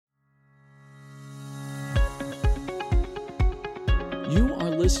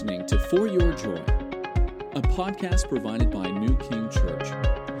listening to For Your Joy, a podcast provided by New King Church,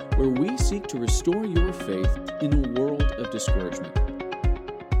 where we seek to restore your faith in a world of discouragement.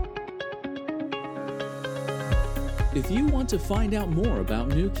 If you want to find out more about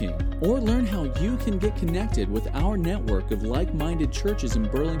New King or learn how you can get connected with our network of like-minded churches in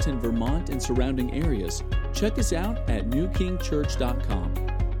Burlington, Vermont and surrounding areas, check us out at newkingchurch.com.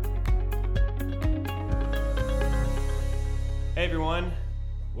 Hey everyone,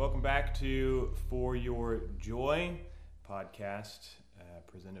 welcome back to For Your Joy podcast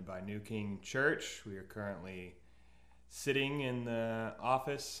presented by New King Church. We are currently sitting in the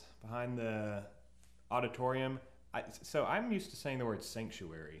office behind the auditorium. So I'm used to saying the word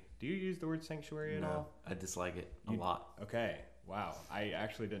sanctuary. Do you use the word sanctuary at all? No, I dislike it a lot. Okay, wow. I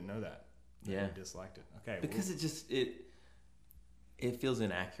actually didn't know that. Yeah. You disliked it. Okay. Because it feels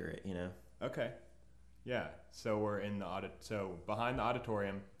inaccurate, you know? Okay. Yeah. So we're in the so behind the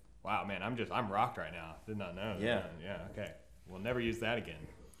auditorium. Wow, man, I'm rocked right now. Did not know. Yeah. Yeah, okay. We'll never use that again.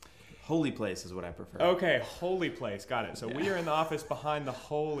 Holy place is what I prefer. Okay, holy place. Got it. So we are in the office behind the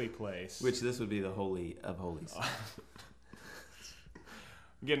holy place. Which this would be the Holy of Holies. I'm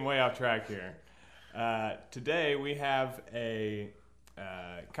getting way off track here. Today we have a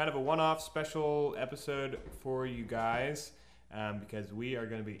kind of a one-off special episode for you guys because we are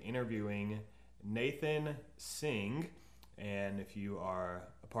going to be interviewing Nathan Singh. And if you are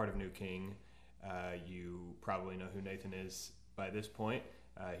a part of New King, you probably know who Nathan is by this point.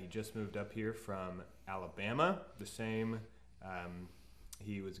 He just moved up here from Alabama, the same,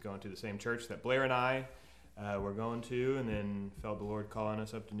 he was going to the same church that Blair and I were going to, and then felt the Lord calling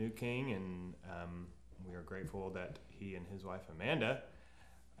us up to New King, and we are grateful that he and his wife Amanda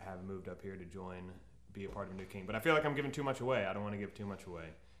have moved up here to be a part of New King. But I feel like I'm giving too much away. I don't want to give too much away.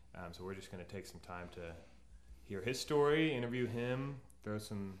 So we're just going to take some time to hear his story, interview him, throw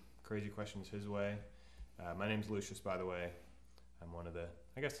some crazy questions his way. My name's Lucius, by the way. I'm one of the,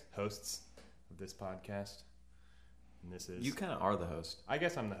 hosts of this podcast. And this is... You kind of are the host. I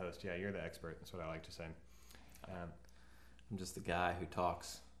guess I'm the host. Yeah, you're the expert. That's what I like to say. I'm just the guy who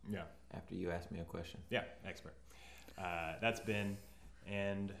talks after you ask me a question. Yeah, expert. That's Ben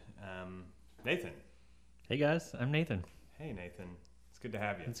and Nathan. Hey guys, I'm Nathan. Hey Nathan. It's good to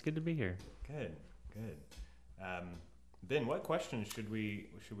have you. It's good to be here. Good. Ben, what questions should we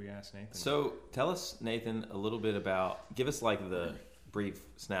ask Nathan? So tell us, Nathan, a little bit about, give us like the brief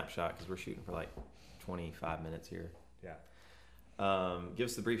snapshot, because we're shooting for like 25 minutes here. Yeah. Give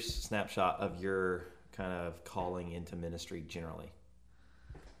us the brief snapshot of your kind of calling into ministry generally.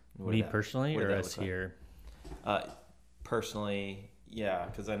 Me personally, or us here? Personally, yeah,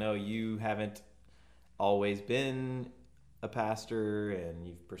 because I know you haven't always been a pastor and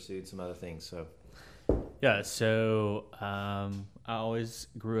you've pursued some other things, so... Yeah, so I always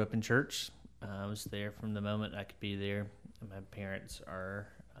grew up in church. I was there from the moment I could be there. My parents are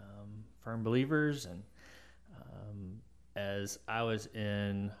firm believers, and as I was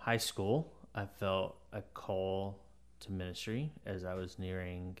in high school, I felt a call to ministry as I was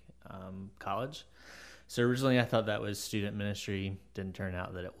nearing college. So originally I thought that was student ministry. Didn't turn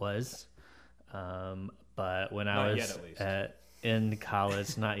out that it was. But when I was in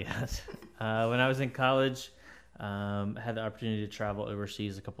college, not yet. When I was in college, had the opportunity to travel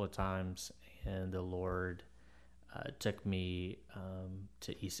overseas a couple of times, and the Lord took me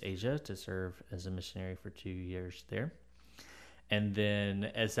to East Asia to serve as a missionary for 2 years there. And then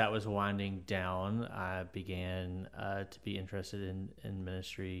as that was winding down, I began to be interested in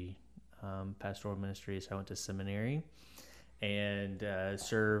ministry, pastoral ministry. So I went to seminary and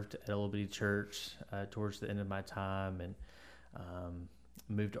served at a little bitty church towards the end of my time, and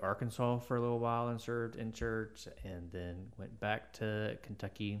moved to Arkansas for a little while and served in church, and then went back to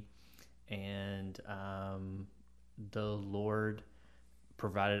Kentucky, and the Lord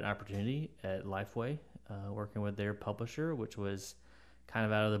provided an opportunity at Lifeway, working with their publisher, which was kind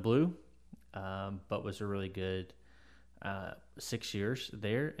of out of the blue, but was a really good 6 years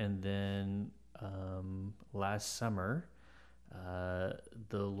there. And then last summer,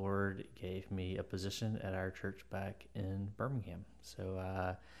 the Lord gave me a position at our church back in Birmingham. So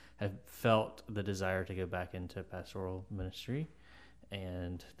I have felt the desire to go back into pastoral ministry,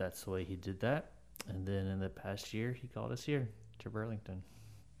 and that's the way he did that. And then in the past year, he called us here to Burlington.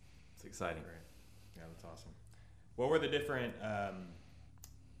 It's exciting. Great. Yeah, that's awesome. What were the different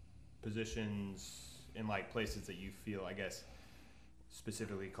positions in like places that you feel,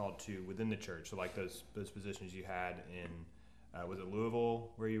 specifically called to within the church? So like those positions you had in, was it Louisville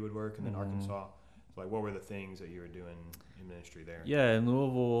where you would work, and then Arkansas? So, like, what were the things that you were doing in ministry there? Yeah, in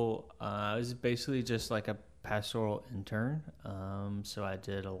Louisville, I was basically just like a pastoral intern. So I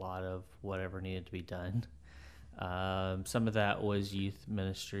did a lot of whatever needed to be done. Some of that was youth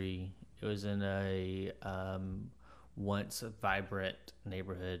ministry. It was in a once vibrant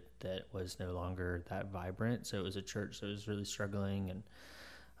neighborhood that was no longer that vibrant. So it was a church that was really struggling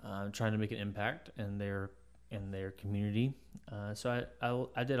and trying to make an impact in their community. So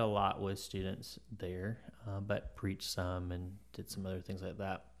I did a lot with students there, but preached some and did some other things like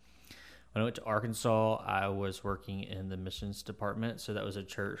that. When I went to Arkansas, I was working in the missions department. So that was a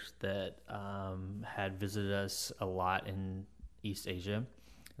church that had visited us a lot in East Asia.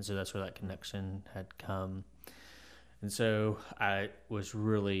 And so that's where that connection had come. And so I was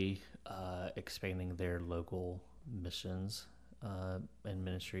really expanding their local missions and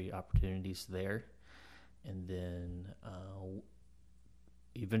ministry opportunities there. And then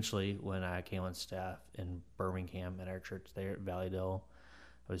eventually, when I came on staff in Birmingham at our church there at Valleydale,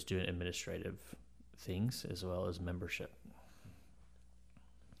 I was doing administrative things as well as membership.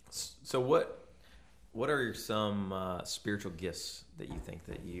 So what are some spiritual gifts that you think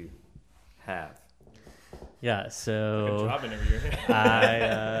that you have? Yeah, so Good job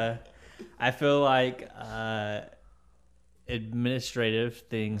interviewer. I feel like administrative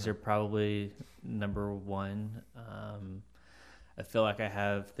things are probably number one. I feel like I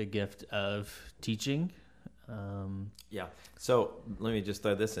have the gift of teaching. Yeah. So let me just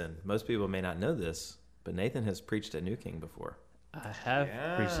throw this in. Most people may not know this, but Nathan has preached at New King before. I have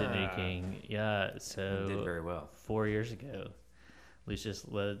preached at New King. Yeah, so And did very well. 4 years ago, Lucius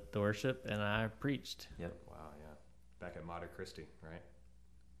led the worship and I preached. Yep. Wow, yeah. Back at Mater Christi, right?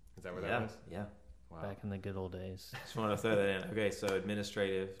 Is that where Yeah. that was? Yeah. Wow. Back in the good old days. Just want to throw that in. Okay, so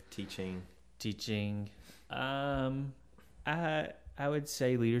administrative, teaching. Teaching. I would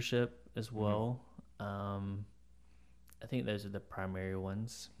say leadership as well. I think those are the primary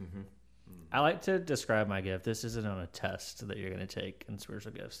ones. Mm-hmm. I like to describe my gift. This isn't on a test that you're going to take in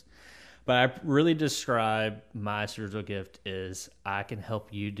spiritual gifts. But I really describe my spiritual gift is I can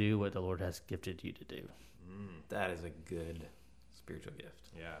help you do what the Lord has gifted you to do. That is a good spiritual gift.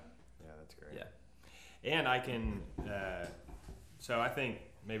 Yeah, that's great. Yeah. And I can, so I think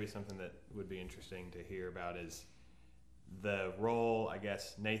maybe something that would be interesting to hear about is the role, I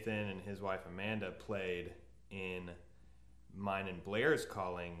guess, Nathan and his wife Amanda played in mine and Blair's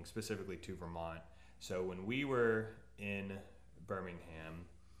calling specifically to Vermont. So when we were in Birmingham,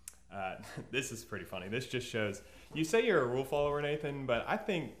 this is pretty funny. This just shows, you say you're a rule follower, Nathan, but I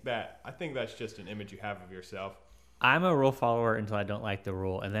think that's just an image you have of yourself. I'm a rule follower until I don't like the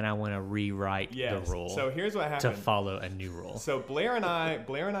rule, and then I want to rewrite the rule. So here's what happened. To follow a new rule. So Blair and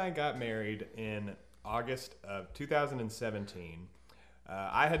I got married in August of 2017.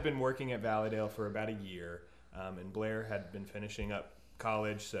 I had been working at Valleydale for about a year, and Blair had been finishing up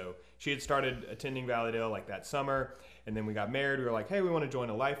college. So she had started attending Valleydale like that summer, and then we got married. We were like, hey, we want to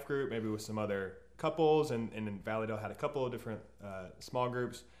join a life group, maybe with some other couples, and Valleydale had a couple of different small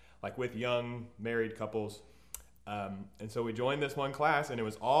groups, like with young married couples. And so we joined this one class, and it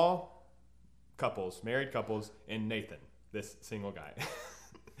was all couples, married couples, and Nathan, this single guy.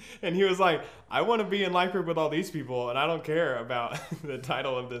 And he was like, I want to be in life group with all these people, and I don't care about the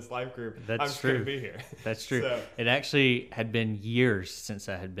title of this life group. That's I'm just true. going to be here. That's true. So, it actually had been years since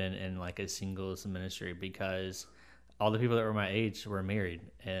I had been in like a singles ministry because all the people that were my age were married,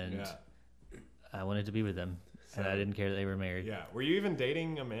 and I wanted to be with them. And I didn't care that they were married. Yeah. Were you even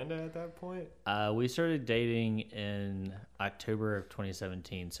dating Amanda at that point? We started dating in October of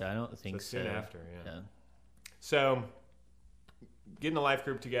 2017, so I don't think so. Soon after, yeah. So, getting a life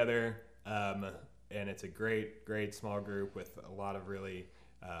group together, and it's a great small group with a lot of really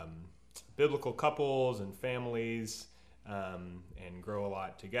biblical couples and families, and grow a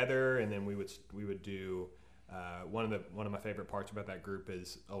lot together. And then we would do. One of my favorite parts about that group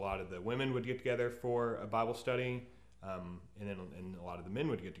is a lot of the women would get together for a Bible study, and a lot of the men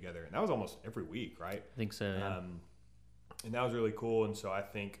would get together, and that was almost every week, right? I think so. Yeah. And that was really cool. And so I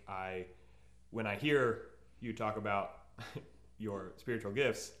think when I hear you talk about your spiritual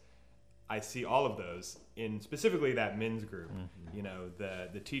gifts, I see all of those in specifically that men's group. Mm-hmm. You know,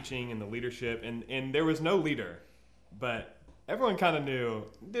 the teaching and the leadership, and there was no leader, but everyone kind of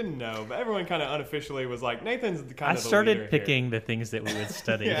didn't know, but everyone kind of unofficially was like, Nathan's the kind of the leader. I started picking the things that we would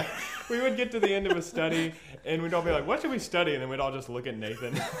study. Yeah, we would get to the end of a study, and we'd all be like, what should we study? And then we'd all just look at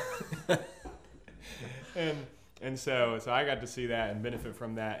Nathan. and so I got to see that and benefit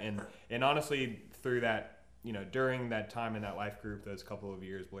from that. And honestly, through that, you know, during that time in that life group, those couple of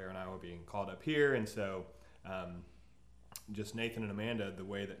years, Blair and I were being called up here. And so just Nathan and Amanda, the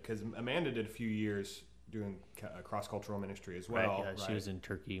way that, because Amanda did a few years doing cross-cultural ministry as well. Right, yeah, she was in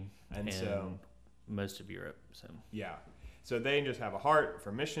Turkey and so most of Europe. So yeah, so they just have a heart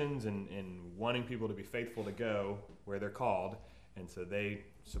for missions and wanting people to be faithful to go where they're called, and so they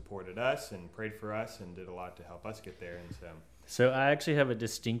supported us and prayed for us and did a lot to help us get there. And so I actually have a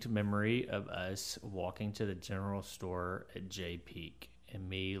distinct memory of us walking to the general store at J Peak and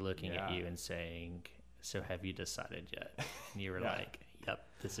me looking at you and saying, "So have you decided yet?" And you were like, "Yep,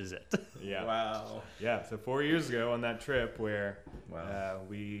 this is it." Yeah. Wow. Yeah. So 4 years ago on that trip where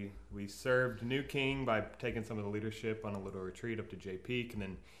we served New King by taking some of the leadership on a little retreat up to J Peak, and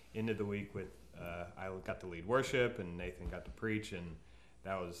then ended the week with I got to lead worship and Nathan got to preach, and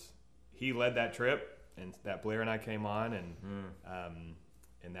he led that trip, and that Blair and I came on,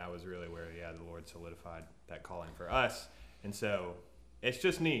 and that was really where the Lord solidified that calling for us. And so it's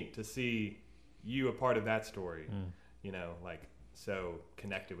just neat to see you a part of that story, like so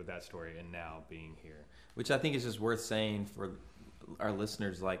connected with that story, and now being here. Which I think is just worth saying for our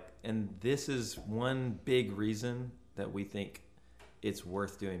listeners, and this is one big reason that we think it's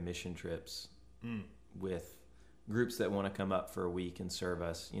worth doing mission trips with groups that want to come up for a week and serve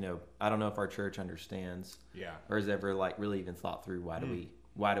us. I don't know if our church understands or has ever really even thought through why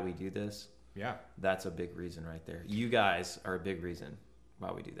do we do this. That's a big reason right there. You guys are a big reason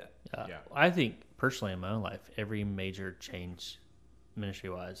why we do that. I think personally in my own life, every major change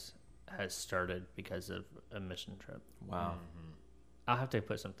ministry-wise has started because of a mission trip. Wow. I'll have to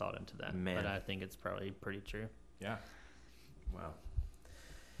put some thought into that, Man. But I think it's probably pretty true. Yeah. Wow.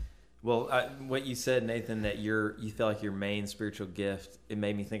 Well, what you said, Nathan, that you feel like your main spiritual gift, it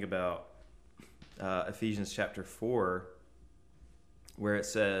made me think about Ephesians chapter 4, where it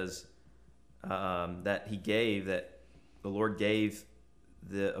says that the Lord gave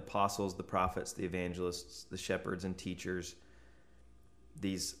the apostles, the prophets, the evangelists, the shepherds and teachers,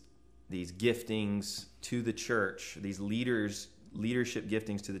 these giftings to the church, these leadership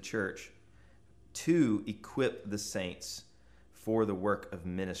giftings to the church, to equip the saints for the work of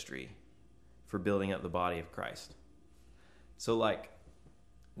ministry, for building up the body of Christ. So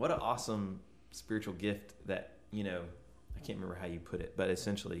what an awesome spiritual gift that, I can't remember how you put it, but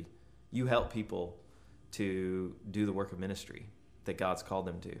essentially you help people to do the work of ministry that God's called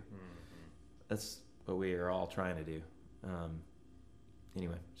them to. That's what we are all trying to do.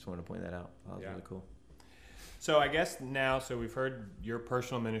 Anyway, just wanted to point that out. That was really cool. So I guess now, we've heard your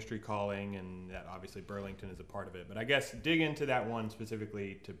personal ministry calling, and that obviously Burlington is a part of it. But I guess dig into that one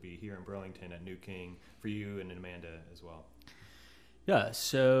specifically to be here in Burlington at New King for you and Amanda as well. Yeah,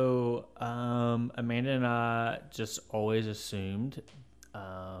 so Amanda and I just always assumed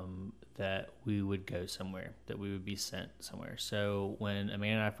that we would go somewhere, that we would be sent somewhere. So when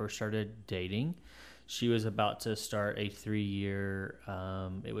Amanda and I first started dating, she was about to start a 3-year,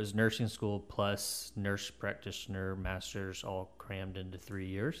 it was nursing school plus nurse practitioner, master's, all crammed into 3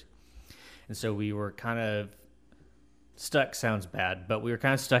 years. And so we were kind of stuck, sounds bad, but we were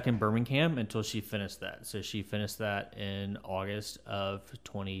kind of stuck in Birmingham until she finished that. So she finished that in August of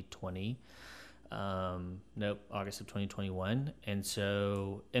 2020. August of 2021. And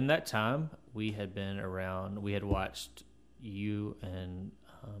so in that time, we had watched you and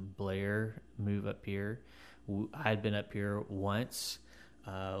Blair move up here. I had been up here once.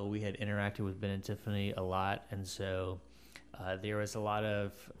 We had interacted with Ben and Tiffany a lot, and so there was a lot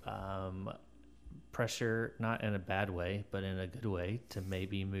of pressure, not in a bad way, but in a good way, to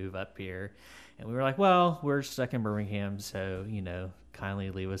maybe move up here. And we were like, well, we're stuck in Birmingham, so,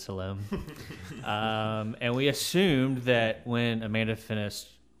 kindly leave us alone. And we assumed that when Amanda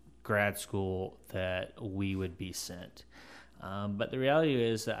finished grad school that we would be sent. But the reality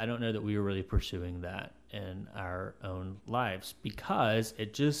is that I don't know that we were really pursuing that in our own lives, because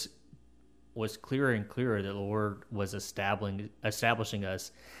it just was clearer and clearer that the Lord was establishing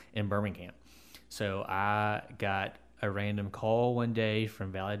us in Birmingham. So I got a random call one day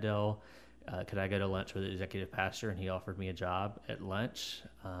from Valleydale. Could I go to lunch with the executive pastor? And he offered me a job at lunch.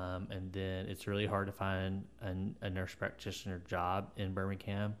 And then it's really hard to find a nurse practitioner job in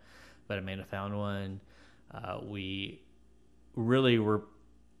Birmingham, but Amanda found one. We really were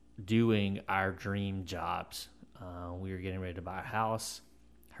doing our dream jobs. We were getting ready to buy a house.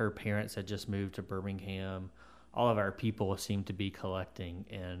 Her parents had just moved to Birmingham. All of our people seemed to be collecting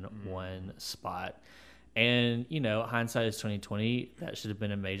in one spot. And, hindsight is 2020. That should have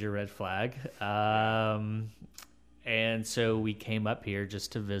been a major red flag. And so we came up here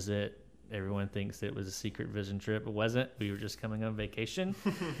just to visit. Everyone thinks it was a secret vision trip. It wasn't. We were just coming on vacation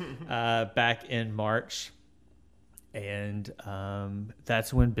back in March. And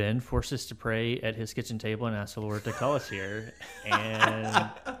that's when Ben forced us to pray at his kitchen table and asked the Lord to call us here. And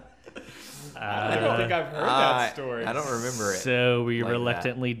I don't think I've heard that story. I don't remember it. So we like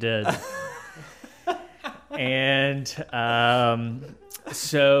reluctantly did. And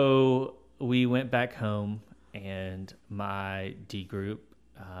so we went back home, and my D group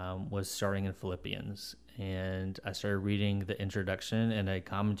was starting in Philippians. And I started reading the introduction and a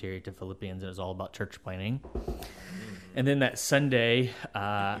commentary to Philippians. It was all about church planning. And then that Sunday,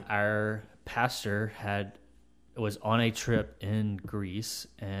 our pastor was on a trip in Greece,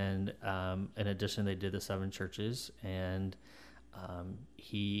 and in addition, they did the 7 churches, and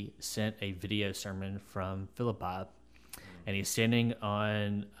he sent a video sermon from Philippi, and he's standing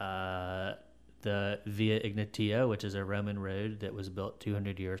on the Via Ignatia, which is a Roman road that was built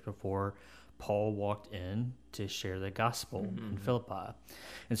 200 years before Paul walked in to share the gospel in Philippi.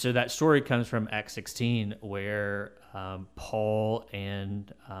 And so that story comes from Acts 16, where Paul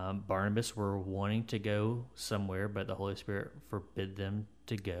and Barnabas were wanting to go somewhere, but the Holy Spirit forbid them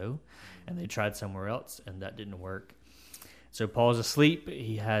to go, and they tried somewhere else, and that didn't work. So Paul's asleep.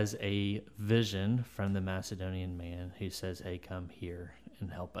 He has a vision from the Macedonian man who says, "Hey, come here and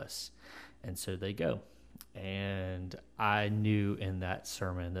help us." And so they go. And I knew in that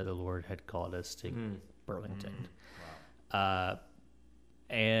sermon that the Lord had called us to Burlington. Wow.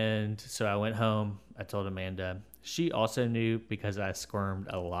 And so I went home. I told Amanda. She also knew because I squirmed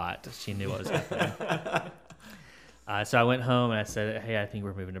a lot. She knew what was happening. So I went home and I said, "Hey, I think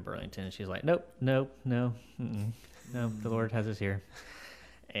we're moving to Burlington." And she's like, "Nope, no, the Lord has us here."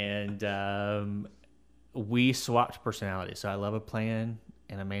 And we swapped personalities. So I love a plan,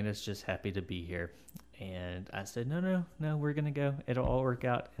 and Amanda's just happy to be here. And I said, no, we're going to go. It'll all work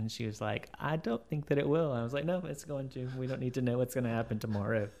out. And she was like, "I don't think that it will." I was like, "No, it's going to. We don't need to know what's going to happen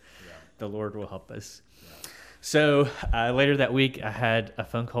tomorrow. Yeah. The Lord will help us." Yeah. So later that week, I had a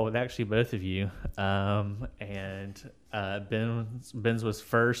phone call with actually both of you. And Ben's was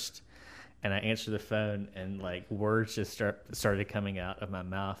first. And I answered the phone, and like words just started coming out of my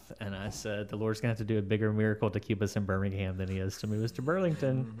mouth. And I said, "The Lord's going to have to do a bigger miracle to keep us in Birmingham than he is to move us to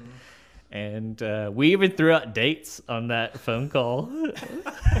Burlington." Mm-hmm. And we even threw out dates on that phone call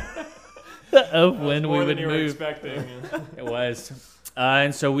of when we would move. Expecting. It was.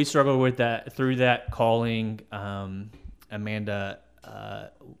 And so we struggled with that. Through that calling, Amanda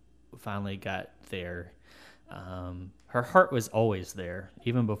finally got there. Her heart was always there,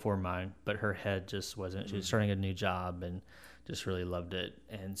 even before mine, but her head just wasn't. She was starting a new job and just really loved it.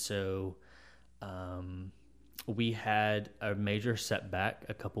 And so we had a major setback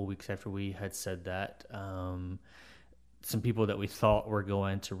a couple weeks after we had said that. Some people that we thought were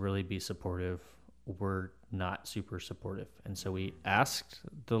going to really be supportive were not super supportive. And so we asked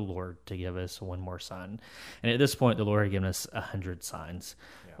the Lord to give us one more sign. And at this point, the Lord had given us 100 signs.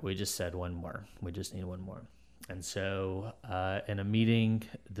 Yeah. We just said one more. We just need one more. And so in a meeting,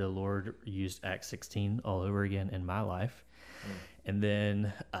 the Lord used Acts 16 all over again in my life. And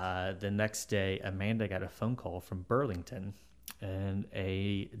then the next day, Amanda got a phone call from Burlington, and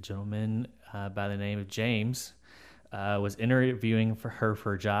a gentleman by the name of James was interviewing for her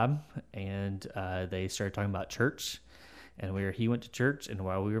for a job, and they started talking about church, and he went to church, and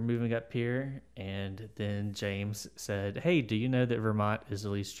while we were moving up here, and then James said, "Hey, do you know that Vermont is the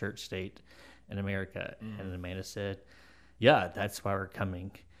least church state in America?" And Amanda said, "Yeah, that's why we're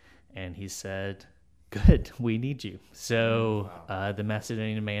coming." And he said, "Good, we need you." So the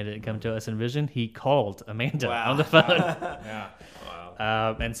Macedonian man didn't come to us in vision. He called Amanda on the phone. Yeah.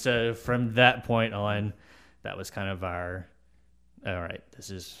 Wow. And so from that point on, that was kind of all right, this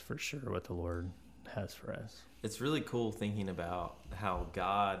is for sure what the Lord has for us. It's really cool thinking about how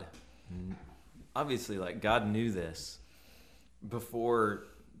God, obviously, like God knew this before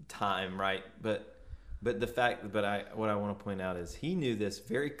time, right? But what I want to point out is he knew this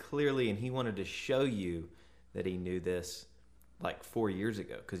very clearly, and he wanted to show you that he knew this like 4 years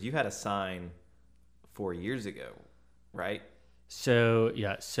ago, because you had a sign 4 years ago, right?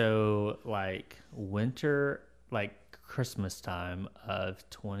 So like winter, like Christmas time of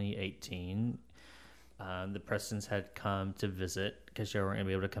 2018, the Prestons had come to visit because they weren't going to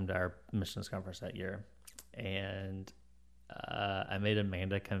be able to come to our missions conference that year, and I made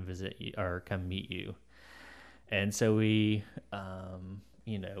Amanda come visit you or come meet you. And so we,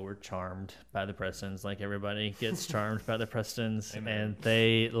 were charmed by the Prestons, like everybody gets charmed by the Prestons. And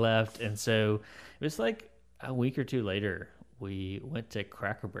they left. And so it was like a week or two later, we went to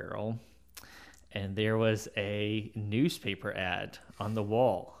Cracker Barrel, and there was a newspaper ad on the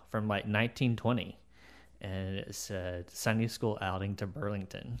wall from like 1920. and it said Sunday school outing to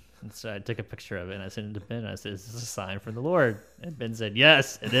Burlington. And so I took a picture of it and I sent it to Ben. And I said, "Is this a sign from the Lord?" And Ben said,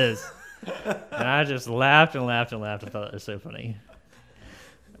 "Yes, it is." And I just laughed and laughed and laughed. I thought it was so funny.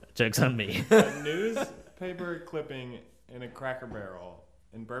 Joke's on me. A newspaper clipping in a Cracker Barrel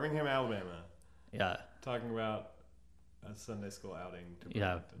in Birmingham, Alabama, Yeah. talking about a Sunday school outing to Burlington.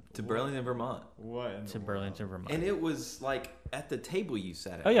 Yeah. To Burlington, Vermont. What in the To world? Burlington, Vermont. And it was like at the table you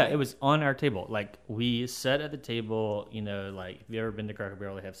sat at. Oh yeah, right? it was on our table. Like we sat at the table, you know, like if you ever been to Cracker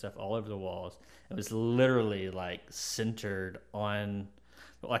Barrel, they have stuff all over the walls. It was literally like centered on,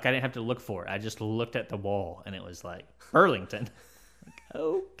 like I didn't have to look for it. I just looked at the wall and it was like Burlington. Like,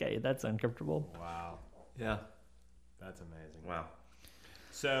 okay, that's uncomfortable. Wow, Yeah. that's amazing. Wow.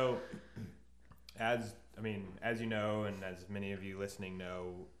 So, as you know, and as many of you listening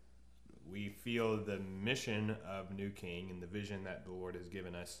know, we feel the mission of New King and the vision that the Lord has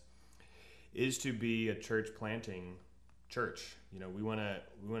given us is to be a church planting church. You know, we want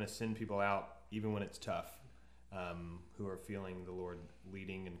to send people out even when it's tough, who are feeling the Lord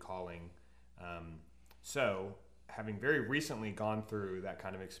leading and calling. So, having very recently gone through that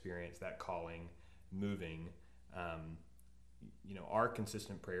kind of experience, that calling, moving, you know, our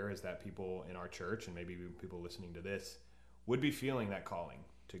consistent prayer is that people in our church and maybe people listening to this would be feeling that calling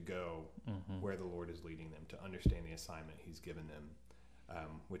to go where the Lord is leading them, to understand the assignment He's given them,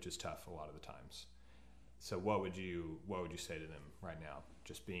 which is tough a lot of the times. So what would you say to them right now,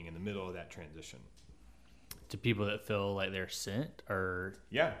 just being in the middle of that transition? To people that feel like they're sent, or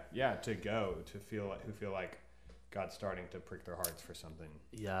Yeah, to go, who feel like God's starting to prick their hearts for something.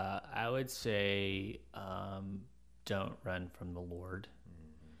 yeah, I would say don't run from the Lord.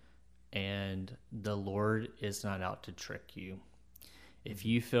 And the Lord is not out to trick you. If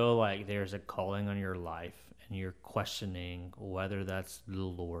you feel like there's a calling on your life and you're questioning whether that's the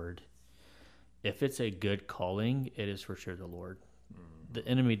Lord, if it's a good calling, it is for sure the Lord. The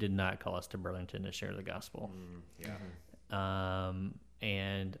enemy did not call us to Burlington to share the gospel.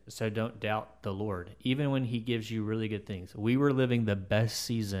 And so don't doubt the Lord, even when He gives you really good things. We were living the best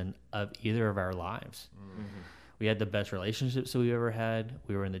season of either of our lives. We had the best relationships that we ever had.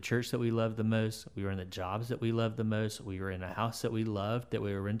 We were in the church that we loved the most. We were in the jobs that we loved the most. We were in a house that we loved, that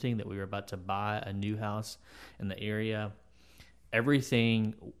we were renting, that we were about to buy a new house in the area.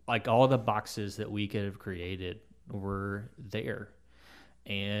 Everything, like all the boxes that we could have created were there.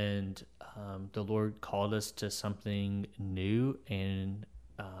 And the Lord called us to something new, and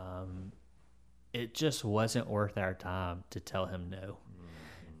it just wasn't worth our time to tell Him no.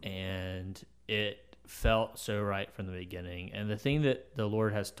 And it felt so right from the beginning. And the thing that the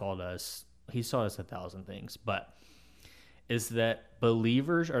Lord has taught us, He's taught us 1,000 things, but is that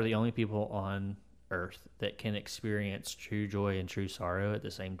believers are the only people on earth that can experience true joy and true sorrow at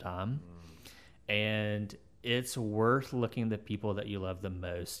the same time. And it's worth looking the people that you love the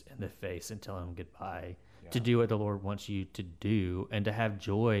most in the face and telling them goodbye, to do what the Lord wants you to do and to have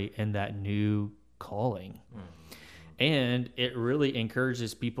joy in that new calling. And it really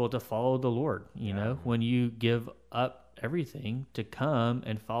encourages people to follow the Lord. You know, when you give up everything to come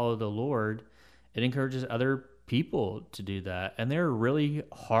and follow the Lord, it encourages other people to do that. And there are really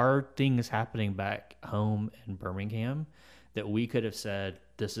hard things happening back home in Birmingham that we could have said,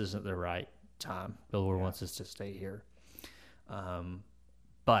 this isn't the right time. The Lord wants us to stay here.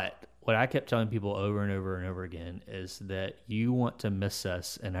 But what I kept telling people over and over and over again is that you want to miss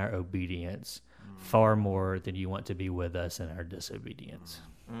us in our obedience far more than you want to be with us in our disobedience.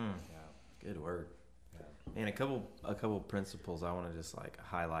 Good word. And a couple principles I want to just like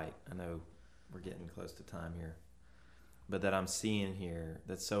highlight. I know we're getting close to time here, but that I'm seeing here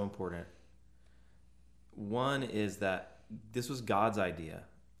that's so important. One is that this was God's idea.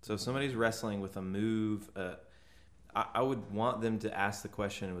 So if somebody's wrestling with a move, I would want them to ask the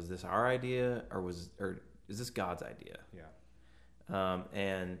question: was this our idea, or is this God's idea?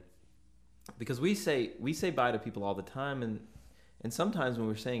 And because we say bye to people all the time, and sometimes when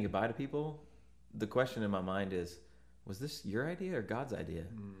we're saying goodbye to people, the question in my mind is, was this your idea or God's idea?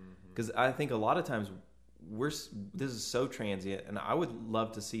 Because I think a lot of times this is so transient, and I would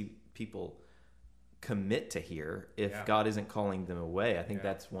love to see people commit to here if God isn't calling them away. I think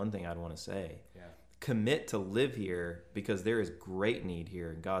that's one thing I'd want to say. Commit to live here because there is great need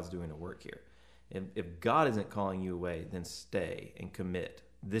here and God's doing a work here. If God isn't calling you away, then stay and commit.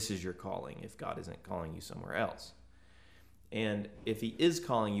 This is your calling if God isn't calling you somewhere else. And if He is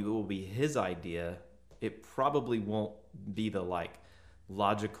calling you, it will be His idea. It probably won't be the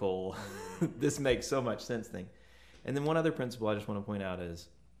logical, this makes so much sense thing. And then one other principle I just want to point out is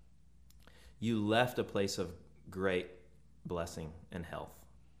you left a place of great blessing and health.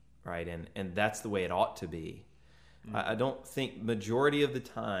 right? And that's the way it ought to be. I don't think majority of the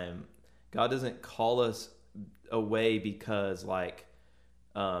time God doesn't call us away because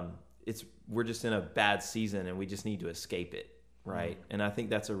we're just in a bad season and we just need to escape it, right? And I think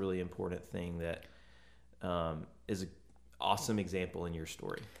that's a really important thing that is an awesome example in your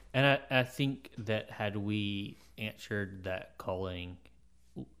story. And I think that had we answered that calling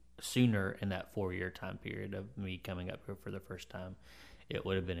sooner in that 4-year time period of me coming up here for the first time, it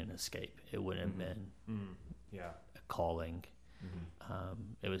would have been an escape. It wouldn't have been a calling.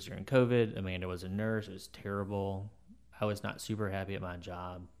 It was during COVID. Amanda was a nurse. It was terrible. I was not super happy at my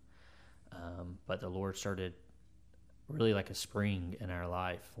job. But the Lord started really like a spring in our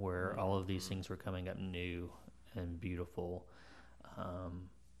life where all of these things were coming up new and beautiful.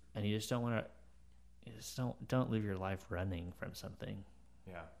 And you just don't want to, don't live your life running from something.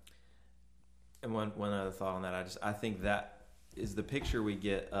 Yeah. And one other thought on that, I think that is the picture we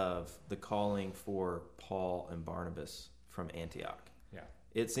get of the calling for Paul and Barnabas from Antioch. Yeah.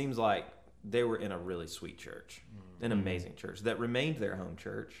 It seems like they were in a really sweet church, an amazing church that remained their home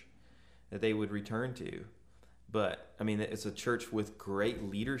church that they would return to. But, I mean, it's a church with great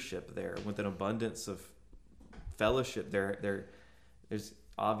leadership there, with an abundance of fellowship. There's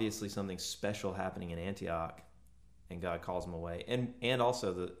obviously something special happening in Antioch, and God calls them away. And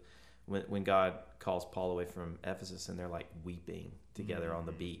also when God calls Paul away from Ephesus, and they're like weeping together on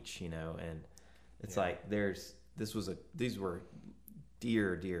the beach, and it's like these were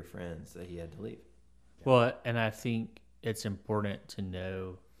dear friends that he had to leave. Well, and I think it's important to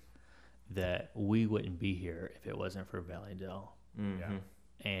know that we wouldn't be here if it wasn't for Valleydale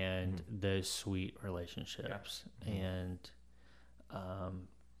and those sweet relationships. And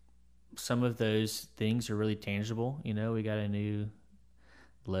some of those things are really tangible. We got a new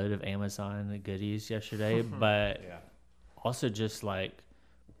load of Amazon goodies yesterday, but also just like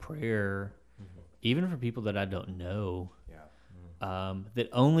prayer, even for people that I don't know, that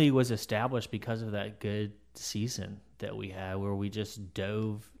only was established because of that good season that we had where we just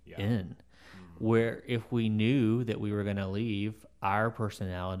dove in. Where if we knew that we were going to leave, our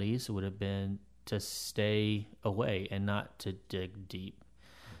personalities would have been to stay away and not to dig deep.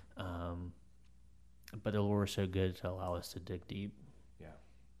 But the Lord was so good to allow us to dig deep. Yeah.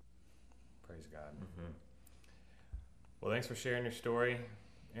 Praise God. Well, thanks for sharing your story,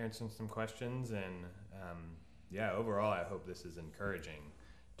 answering some questions, and overall, I hope this is encouraging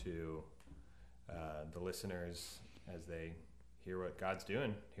to the listeners as they hear what God's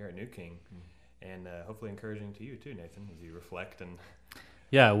doing here at New King, and hopefully encouraging to you too, Nathan, as you reflect. And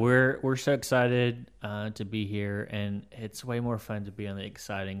yeah, we're so excited to be here, and it's way more fun to be on the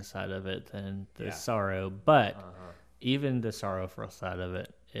exciting side of it than the sorrow. But even the sorrowful side of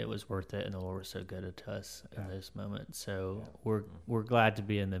it, it was worth it, and the Lord was so good to us in those moments. So we're glad to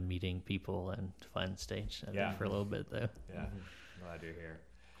be in the meeting people and fun stage for a little bit, though. Yeah, glad you're here.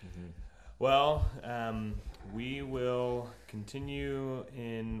 Well, we will continue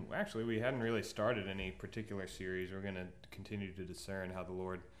in. Actually, we hadn't really started any particular series. We're going to continue to discern how the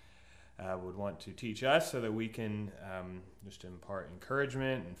Lord would want to teach us, so that we can just impart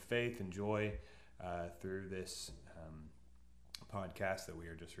encouragement and faith and joy through this podcast that we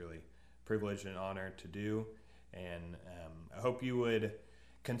are just really privileged and honored to do. And I hope you would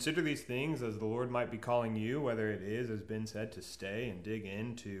consider these things as the Lord might be calling you, whether it is, as Ben said, to stay and dig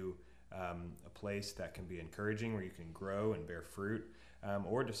into a place that can be encouraging, where you can grow and bear fruit,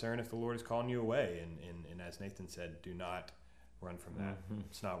 or discern if the Lord is calling you away. And as Nathan said, do not run from that.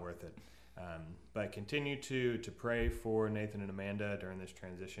 It's not worth it. But continue to pray for Nathan and Amanda during this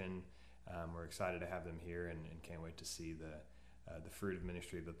transition. We're excited to have them here, and can't wait to see the fruit of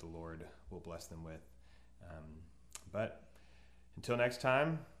ministry that the Lord will bless them with. But until next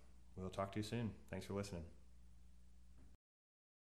time, we'll talk to you soon. Thanks for listening.